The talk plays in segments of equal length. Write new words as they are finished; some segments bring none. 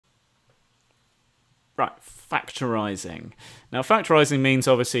Right, factorising. Now, factorising means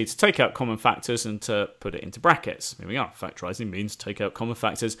obviously to take out common factors and to put it into brackets. Here we are. Factorising means take out common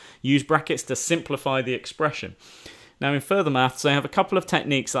factors, use brackets to simplify the expression. Now, in further maths, I have a couple of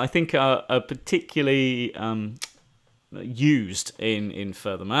techniques that I think are particularly used in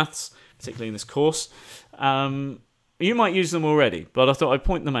further maths, particularly in this course. You might use them already, but I thought I'd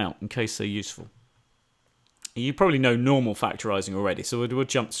point them out in case they're useful. You probably know normal factorising already, so we'll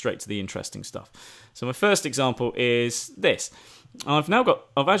jump straight to the interesting stuff. So my first example is this. I've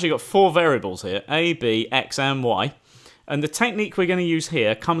actually got 4 variables here, a, b, x and y, and the technique we're going to use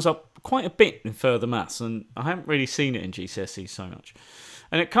here comes up quite a bit in further maths, and I haven't really seen it in GCSE so much.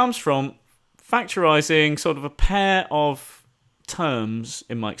 And it comes from factorising sort of a pair of terms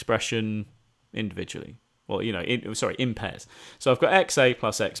in my expression individually. Well, you know, in pairs. So I've got xa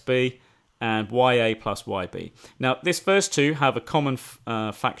plus xb and ya plus yb. Now, this first two have a common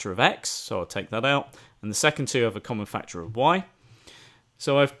factor of x, so I'll take that out. And the second two have a common factor of y.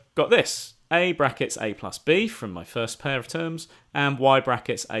 So I've got this, a brackets a plus b from my first pair of terms, and y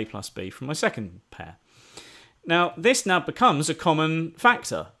brackets a plus b from my second pair. Now, this now becomes a common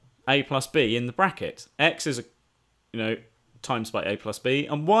factor, a plus b in the bracket. X is, times by a plus b,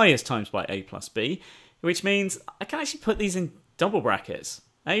 and y is times by a plus b, which means I can actually put these in double brackets.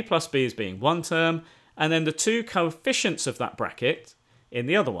 A plus b as being one term, and then the two coefficients of that bracket in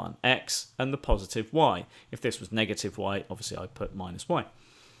the other one, x and the positive y. If this was negative y, obviously I'd put minus y.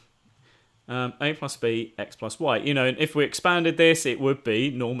 A plus b, x plus y. And if we expanded this, it would be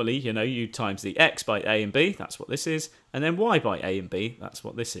normally, you times the x by a and b, that's what this is, and then y by a and b, that's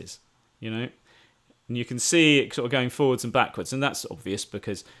what this is. And you can see it sort of going forwards and backwards, and that's obvious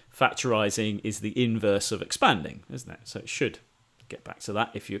because factorising is the inverse of expanding, isn't it? So it should get back to that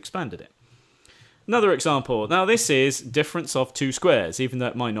if you expanded it. Another example. Now this is difference of two squares, even though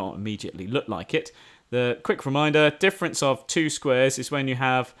it might not immediately look like it. The quick reminder, difference of two squares is when you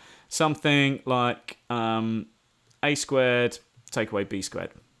have something like a squared take away b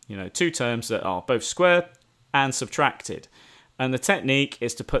squared. Two terms that are both squared and subtracted. And the technique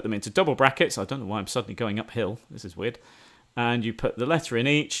is to put them into double brackets. I don't know why I'm suddenly going uphill. This is weird. And you put the letter in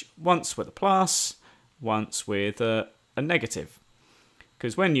each, once with a plus, once with a negative.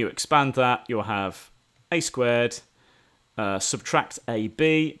 Because when you expand that, you'll have a squared, subtract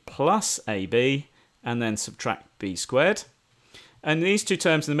ab plus ab, and then subtract b squared. And these two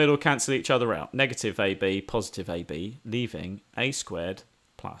terms in the middle cancel each other out. Negative ab, positive ab, leaving a squared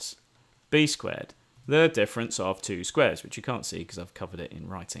plus b squared. The difference of two squares, which you can't see because I've covered it in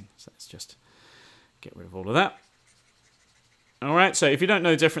writing. So let's just get rid of all of that. All right, so if you don't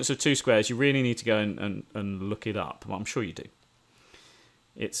know the difference of two squares, you really need to go and look it up. Well, I'm sure you do.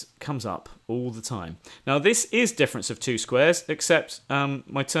 It comes up all the time. Now, this is difference of two squares, except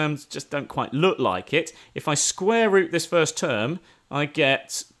my terms just don't quite look like it. If I square root this first term, I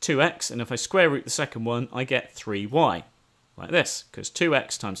get 2x, and if I square root the second one, I get 3y. Like this, because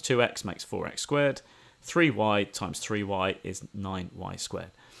 2x times 2x makes 4x squared. 3y times 3y is 9y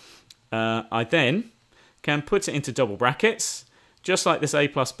squared. I then can put it into double brackets. Just like this a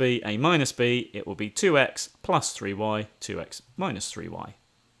plus b, a minus b, it will be 2x plus 3y, 2x minus 3y.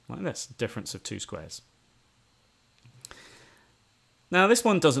 Like this, difference of two squares. Now this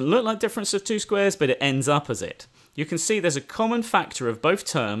one doesn't look like difference of two squares, but it ends up as it. You can see there's a common factor of both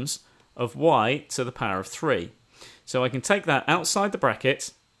terms of y to the power of 3. So I can take that outside the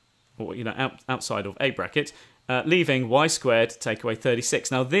bracket, or outside of a bracket, leaving y squared take away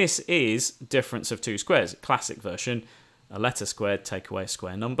 36. Now this is difference of two squares, classic version, a letter squared take away a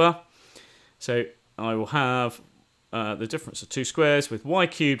square number. So I will have the difference of two squares with y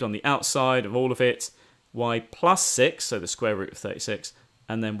cubed on the outside of all of it, y plus 6, so the square root of 36,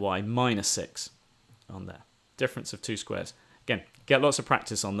 and then y minus 6 on there. Difference of two squares. Again, get lots of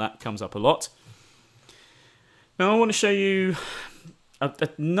practice on that, comes up a lot. Now I want to show you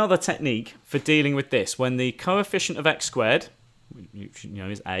another technique for dealing with this. When the coefficient of x squared,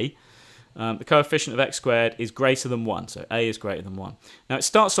 is a, the coefficient of x squared is greater than 1, so a is greater than 1. Now it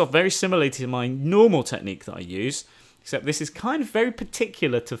starts off very similarly to my normal technique that I use, except this is kind of very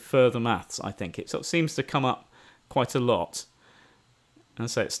particular to further maths, I think. It sort of seems to come up quite a lot. And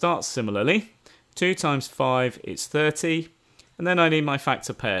so it starts similarly. 2 times 5 is 30, and then I need my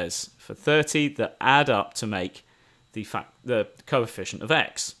factor pairs for 30 that add up to make the coefficient of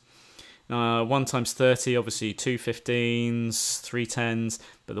x. 1 times 30, obviously 2 15s, 3 10s,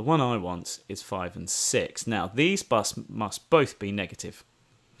 but the one I want is 5 and 6. Now, these must both be negative.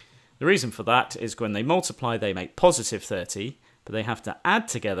 The reason for that is when they multiply, they make positive 30, but they have to add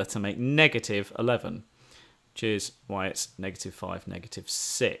together to make negative 11, which is why it's negative 5, negative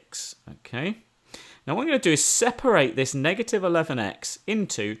 6. Okay. Now what I'm going to do is separate this negative 11x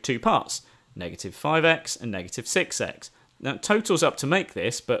into two parts, negative 5x and negative 6x. Now it totals up to make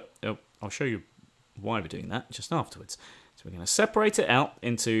this, but I'll show you why we're doing that just afterwards. So we're going to separate it out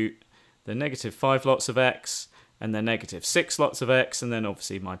into the negative 5 lots of x and the negative 6 lots of x, and then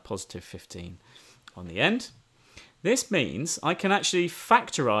obviously my positive 15 on the end. This means I can actually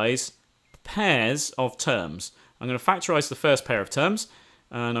factorize pairs of terms. I'm going to factorize the first pair of terms,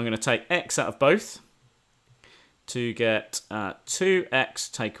 and I'm going to take x out of both to get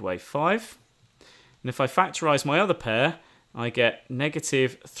 2x take away 5. And if I factorize my other pair, I get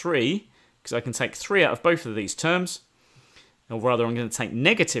negative 3, because I can take 3 out of both of these terms. Or rather, I'm going to take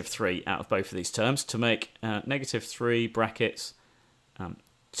negative 3 out of both of these terms to make negative 3 brackets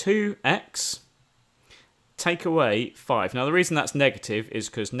 2x take away 5. Now, the reason that's negative is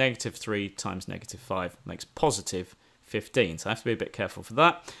because negative 3 times negative 5 makes positive 15. So I have to be a bit careful for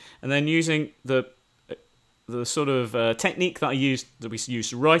that. And then using the sort of technique that we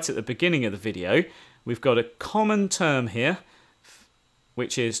used right at the beginning of the video, we've got a common term here,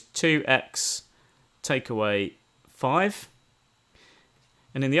 which is 2x take away 5.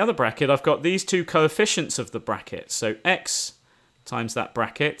 And in the other bracket, I've got these two coefficients of the bracket. So x times that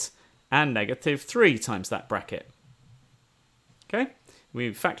bracket and negative 3 times that bracket. Okay,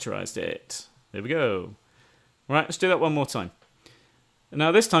 we've factorized it. There we go. Right, let's do that one more time.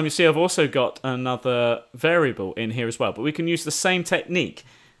 Now this time you see I've also got another variable in here as well, but we can use the same technique.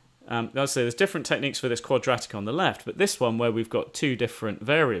 I'll say there's different techniques for this quadratic on the left, but this one where we've got two different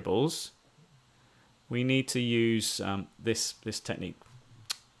variables, we need to use this technique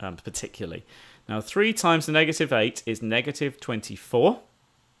particularly. Now 3 times the negative 8 is negative 24.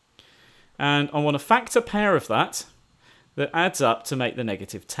 And I want a factor pair of that adds up to make the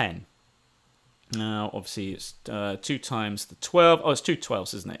negative 10. Now, obviously, it's 2 times the 12. Oh, it's 2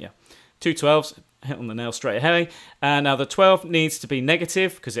 12s, isn't it? Yeah. 2 12s, hit on the nail straight ahead. And now the 12 needs to be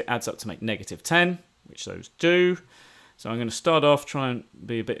negative because it adds up to make negative 10, which those do. So I'm going to start off, try and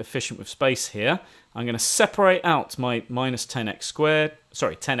be a bit efficient with space here. I'm going to separate out my minus 10x squared,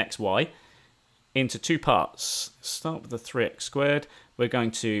 sorry, 10xy, into two parts. Start with the 3x squared. We're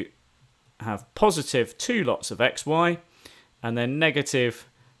going to have positive 2 lots of xy and then negative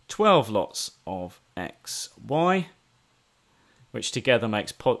 12 lots of xy, which together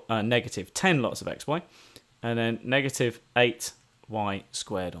makes negative 10 lots of xy, and then negative 8y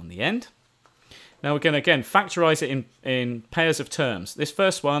squared on the end. Now we're going to again factorize it in pairs of terms. This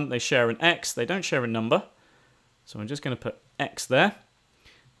first one, they share an x, they don't share a number, so I'm just going to put x there.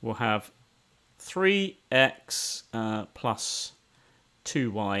 We'll have 3x plus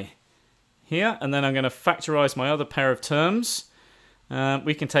 2y here, and then I'm going to factorize my other pair of terms.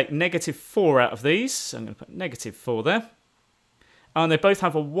 We can take negative 4 out of these, so I'm going to put negative 4 there. And they both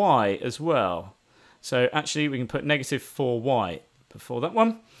have a y as well. So actually we can put negative 4y before that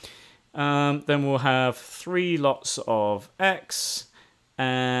one. Then we'll have 3 lots of x,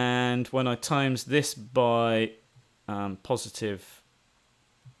 and when I times this by positive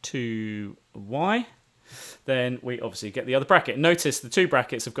 2y, then we obviously get the other bracket. Notice the two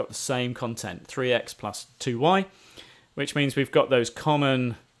brackets have got the same content, 3x plus 2y, which means we've got those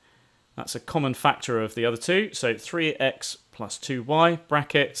common, that's a common factor of the other two. So 3x plus 2y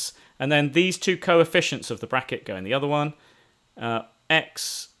brackets, and then these two coefficients of the bracket go in the other one,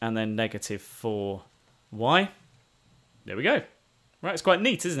 x and then negative 4y. There we go. Right, it's quite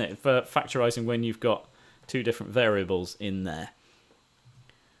neat, isn't it, for factorizing when you've got two different variables in there.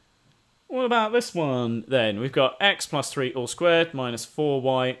 What about this one then? We've got x plus 3 all squared minus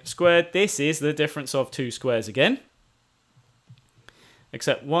 4y squared. This is the difference of two squares again.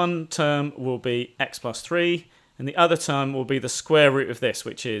 Except one term will be x plus 3 and the other term will be the square root of this,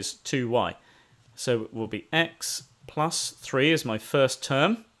 which is 2y. So it will be x plus 3 is my first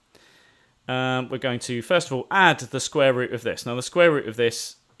term. We're going to first of all add the square root of this. Now the square root of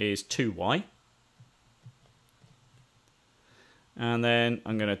this is 2y. And then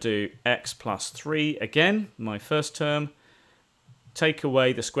I'm going to do x plus 3 again, my first term. Take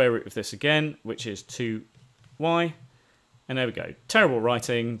away the square root of this again, which is 2y. And there we go. Terrible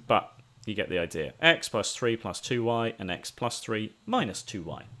writing, but you get the idea. X plus 3 plus 2y and x plus 3 minus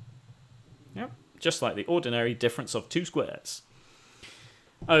 2y. Yep, just like the ordinary difference of two squares.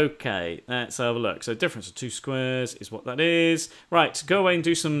 Okay, let's have a look. So difference of two squares is what that is. Right, go away and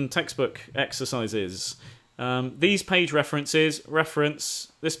do some textbook exercises. These page references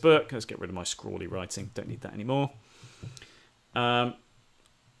reference this book. Let's get rid of my scrawly writing. Don't need that anymore.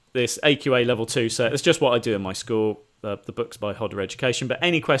 This AQA Level 2 set. It's just what I do in my school. The book's by Hodder Education. But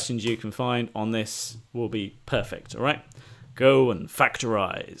any questions you can find on this will be perfect. All right? Go and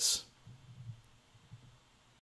factorize.